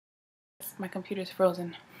My computer's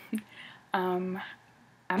frozen. I'm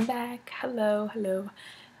back. Hello,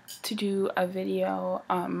 to do a video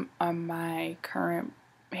on my current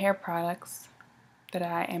hair products that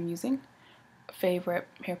I am using. Favorite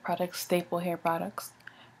hair products, staple hair products.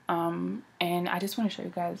 And I just want to show you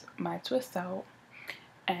guys my twist out.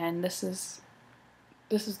 And this is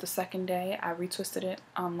the second day. I retwisted it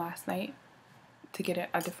last night to get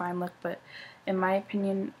a defined look, but in my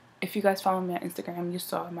opinion, if you guys follow me on Instagram, you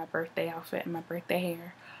saw my birthday outfit and my birthday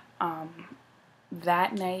hair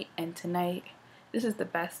that night and tonight. This is the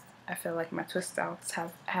best I feel like my twist outs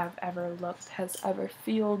have ever looked, has ever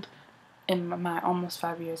felt in my almost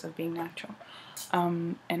 5 years of being natural.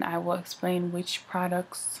 And I will explain which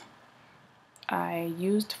products I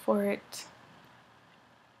used for it,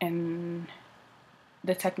 and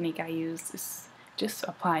the technique I used is just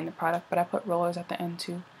applying the product, but I put rollers at the end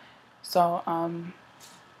too. So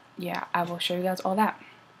yeah, I will show you guys all that.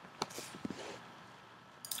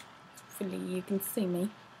 Hopefully you can see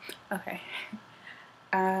me. Okay.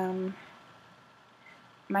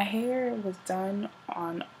 My hair was done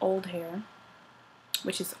on old hair,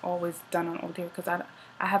 which is always done on old hair because I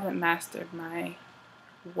haven't mastered my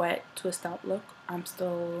wet twist out look. I'm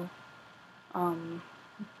still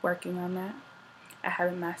working on that. I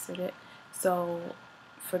haven't mastered it. So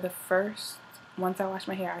for the first, once I wash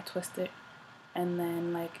my hair, I twist it, and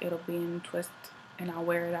then like it'll be in twist and I'll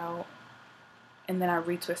wear it out, and then I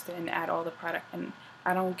retwist it and add all the product, and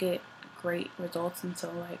I don't get great results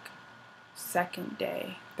until like second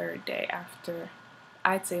day, third day after,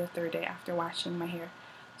 I'd say the third day after washing my hair.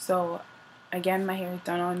 So again, my hair is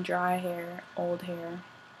done on dry hair, old hair,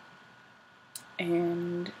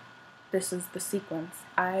 and this is the sequence.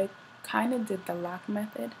 I kind of did the lock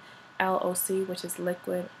method, LOC, which is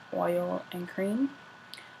liquid, oil, and cream.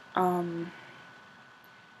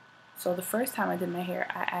 So the first time I did my hair,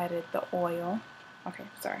 I added the oil. Okay,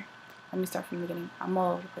 sorry. Let me start from the beginning. I'm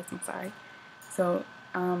all over the place, I'm sorry. So,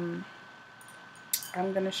 I'm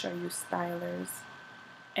going to show you stylers.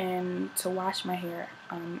 And to wash my hair,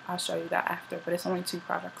 I'll show you that after, but it's only 2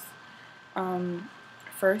 products.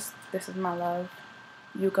 First, this is my love,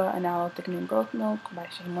 Yucca and Aloe Thickening Growth Milk by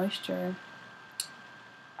Shea Moisture.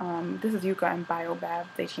 This is Yucca and Baobab.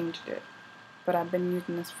 They changed it, but I've been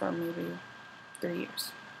using this for maybe 3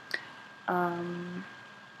 years.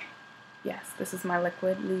 Yes, this is my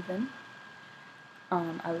liquid leave-in.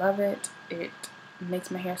 I love it. It makes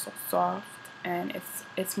my hair so soft, and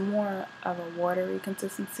it's more of a watery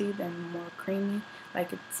consistency than more creamy.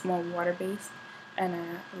 Like, it's more water-based, and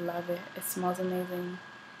I love it. It smells amazing.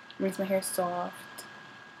 It makes my hair soft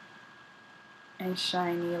and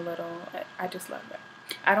shiny a little. I just love it.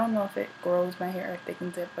 I don't know if it grows my hair or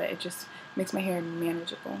thickens it, but it just makes my hair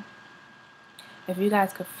manageable. If you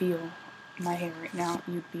guys could feel my hair right now,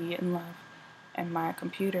 you'd be in love. And my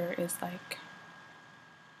computer is like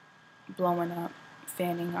blowing up,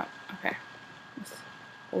 fanning up. Okay, let's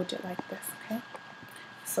hold it like this. Okay,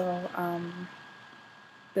 so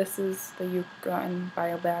this is the Yucca and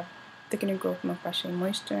Baobab Thickening Growth Milk by Shea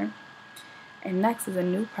Moisture. And next is a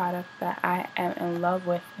new product that I am in love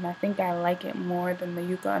with, and I think I like it more than the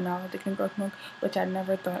Yucca and Aloe Thickening Growth Milk, which I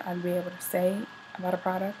never thought I'd be able to say about a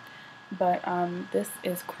product. But this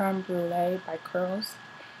is Creme Brule by Curls.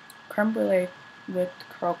 Creme Brule with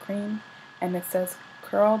curl cream, and it says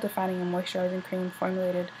curl defining and moisturizing cream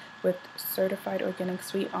formulated with certified organic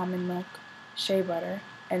sweet almond milk, shea butter,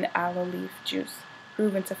 and aloe leaf juice,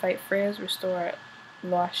 proven to fight frizz, restore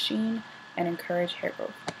lost sheen, and encourage hair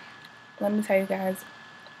growth. Let me tell you guys,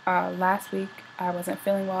 last week I wasn't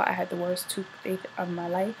feeling well. I had the worst toothache of my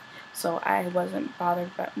life, so I wasn't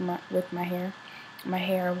bothered with my hair. My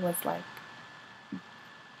hair was like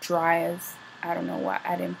dry as I don't know what.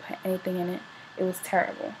 I didn't put anything in it. It was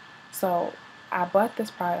terrible. So I bought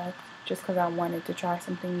this product just because I wanted to try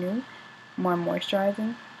something new, more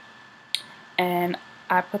moisturizing. And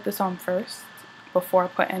I put this on first before I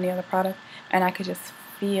put any other product, and I could just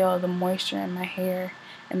feel the moisture in my hair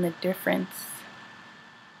and the difference.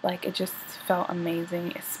 Like, it just felt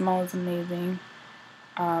amazing. It smells amazing.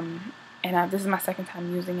 And this is my second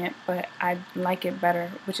time using it, but I like it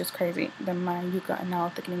better, which is crazy, than my Yucca and Aloe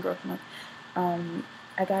Thickening Growth Milk.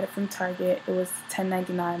 I got it from Target. It was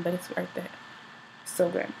 $10.99, but it's worth it. So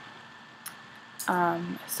good.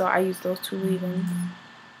 So I use those 2 leave-ins.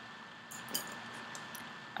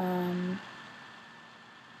 And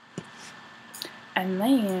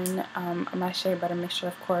then my shea butter mixture.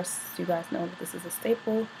 Of course, you guys know that this is a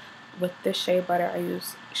staple. With this shea butter, I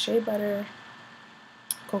use shea butter,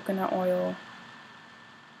 coconut oil,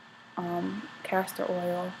 castor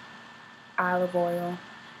oil, olive oil,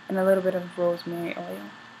 and a little bit of rosemary oil.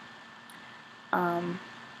 And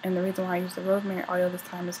the reason why I used the rosemary oil this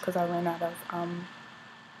time is because I ran out of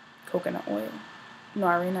coconut oil. No,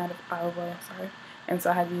 I ran out of olive oil, sorry. And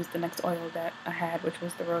so I had to use the next oil that I had, which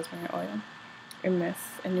was the rosemary oil in this.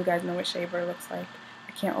 And you guys know what Shea Butter looks like.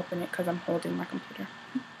 I can't open it because I'm holding my computer.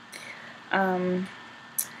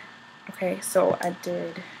 Okay, so I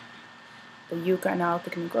did the Yucca now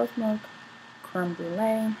thickening growth milk, Creme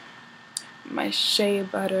Brule, my shea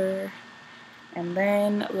butter, and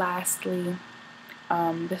then lastly,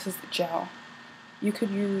 this is the gel. You could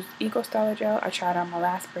use Eco Styler gel. I tried on my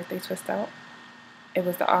last birthday twist out. It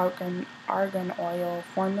was the Argon oil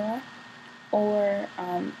formula, or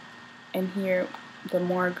in here the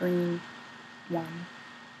more green one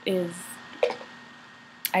is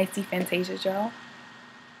Icy Fantasia gel.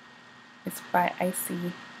 It's by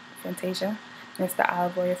Icy Fantasia, and it's the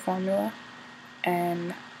olive oil formula.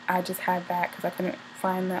 And I just had that because I couldn't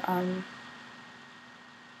find the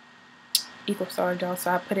Eco Styler gel,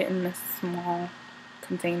 so I put it in this small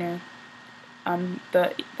container.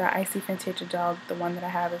 The Icy Fantasia gel, the one that I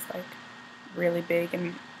have, is like really big,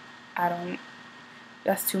 and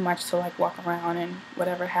that's too much to like walk around and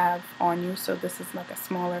whatever have on you. So this is like a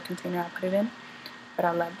smaller container I put it in. But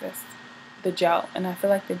I love this, the gel, and I feel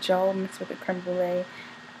like the gel mixed with the creme brulee,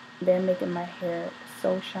 they're making my hair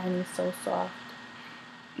so shiny, so soft.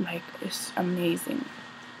 Like, it's amazing.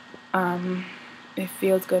 It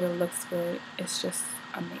feels good, it looks good, it's just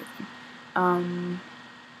amazing.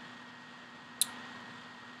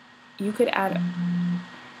 You could add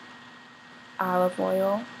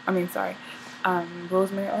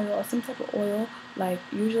rosemary oil or some type of oil. Like,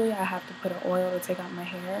 usually I have to put an oil to take out my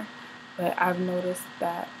hair, but I've noticed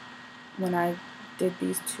that when I did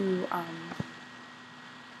these two, my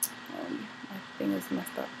thing is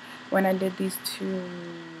messed up. When I did these two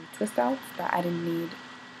twist outs, that I didn't need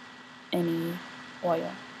any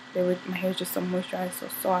oil. My hair is just so moisturized, so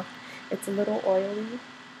soft. It's a little oily.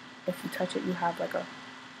 If you touch it, you have like a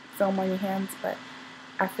film on your hands, but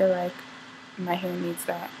I feel like my hair needs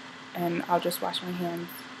that, and I'll just wash my hands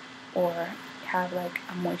or have like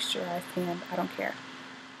a moisturized hand. I don't care.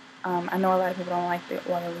 I know a lot of people don't like the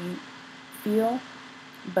oily feel,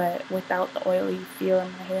 but without the oily feel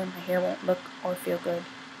in my hair won't look or feel good.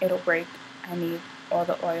 It'll break. I need all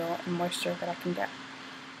the oil and moisture that I can get.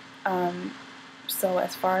 So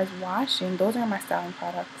as far as washing, those are my styling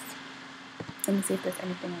products. Let me see if there's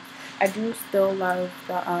anything else. I do still love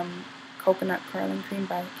the coconut curling cream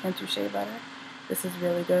by Cantu Shea Butter. This is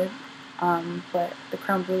really good. But the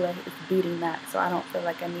creme brulee is beating that, so I don't feel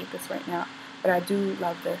like I need this right now. But I do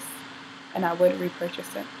love this, and I would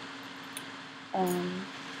repurchase it.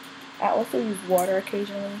 I also use water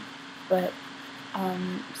occasionally, but I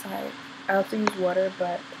also use water,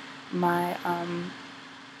 but my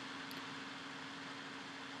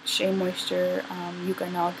Shea Moisture Yucca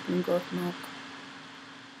and growth milk.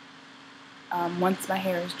 Once my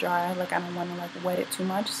hair is dry, like I don't want to like wet it too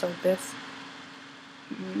much, so this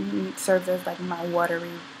serves as like my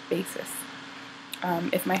watery basis.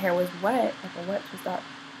 If my hair was wet, like a wet twist up,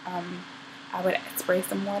 I would spray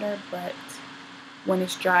some water, but when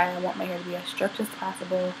it's dry, I want my hair to be as structured as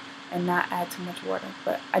possible and not add too much water,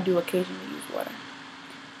 but I do occasionally use water.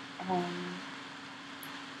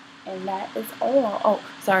 And that is all. Oh,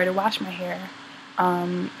 sorry, to wash my hair,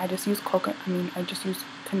 I just use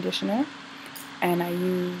conditioner, and I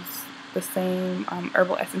use the same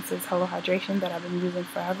Herbal Essences Hello Hydration that I've been using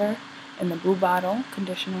forever in the blue bottle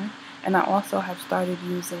conditioner, and I also have started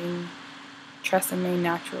using Tresseme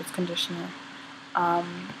Naturals conditioner,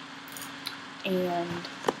 and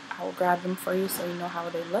I will grab them for you so you know how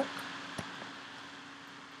they look.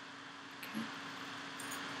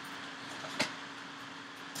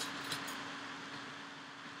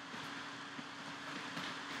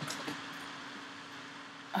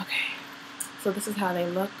 Okay, so this is how they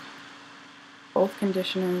look. Both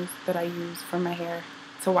conditioners that I use for my hair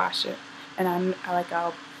to wash it, and I'll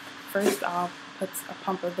put a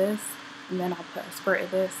pump of this, and then I'll put a squirt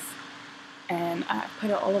of this, and I put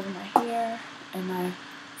it all over my hair, and I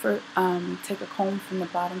take a comb from the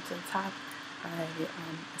bottom to the top. I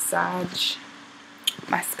massage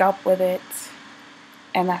my scalp with it,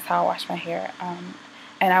 and that's how I wash my hair.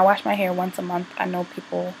 And I wash my hair once a month. I know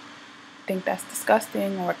people think that's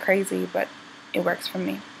disgusting or crazy, but it works for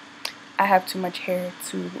me. I have too much hair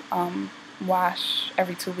to wash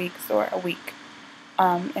every 2 weeks or a week.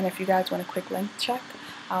 And if you guys want a quick length check,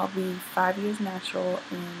 I'll be 5 years natural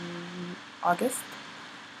in August,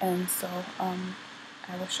 and so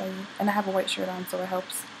I will show you. And I have a white shirt on, so it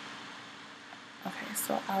helps. Okay,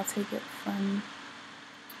 so I'll take it from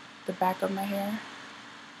the back of my hair.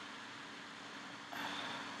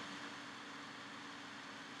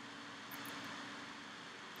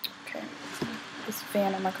 this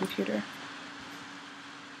fan on my computer.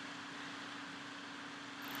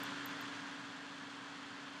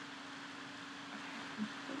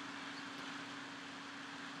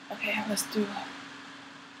 Okay, let's do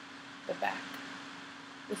the back.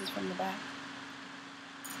 This is from the back.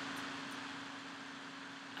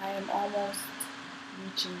 I am almost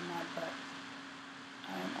reaching my butt.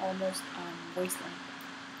 I am almost waist length.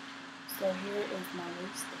 So here is my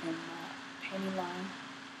waist and my panty line.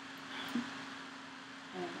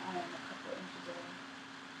 And I am a couple inches away.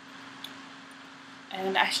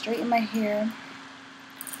 And I straighten my hair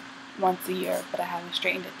once a year, but I haven't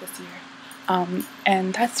straightened it this year.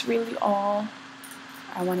 And that's really all.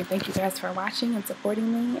 I want to thank you guys for watching and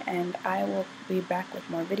supporting me, and I will be back with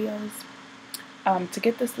more videos. To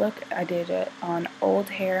get this look, I did it on old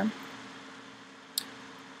hair.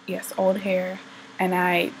 Yes, old hair. And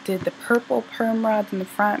I did the purple perm rods in the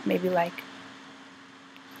front, maybe like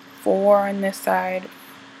 4 on this side.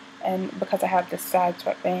 And because I have this side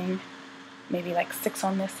swept bang, maybe like 6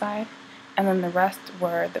 on this side. And then the rest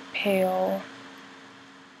were the pale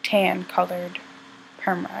tan colored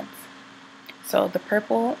perm rods. So the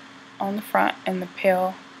purple on the front and the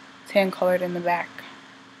pale tan colored in the back.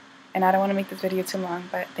 And I don't want to make this video too long,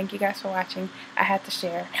 but thank you guys for watching. I had to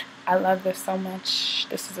share. I love this so much.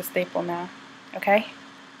 This is a staple now. Okay?